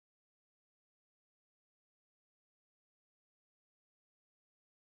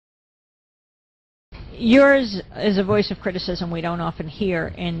yours is a voice of criticism we don't often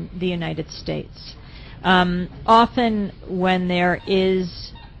hear in the United States. Often when there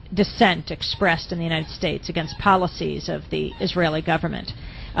is dissent expressed in the United States against policies of the Israeli government,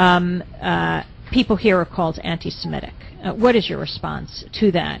 people here are called anti-Semitic. What is your response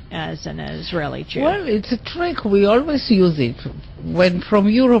to that as an Israeli Jew? Well, it's a trick. We always use it. When from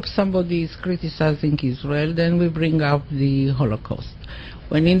Europe somebody is criticizing Israel, then we bring up the Holocaust.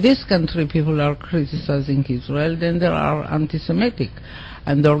 When in this country people are criticizing Israel, then there are anti-Semitic.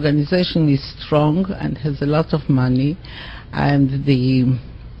 And the organization is strong and has a lot of money, and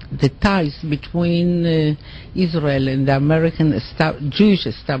the ties between Israel and the American Jewish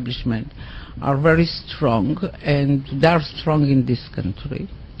establishment are very strong, and they are strong in this country.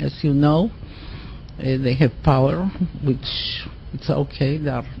 As you know, they have power, which it's okay. They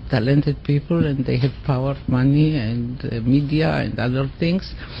are talented people, and they have power, money, and media, and other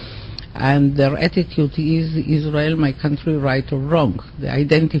things. And their attitude is Israel, my country, right or wrong, the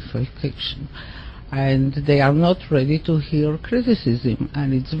identification. And they are not ready to hear criticism.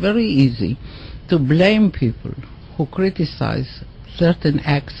 And it's very easy to blame people who criticize certain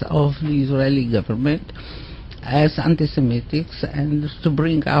acts of the Israeli government as anti-Semitics, and to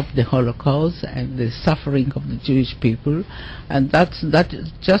bring up the Holocaust and the suffering of the Jewish people, and that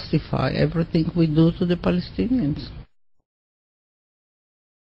justify everything we do to the Palestinians.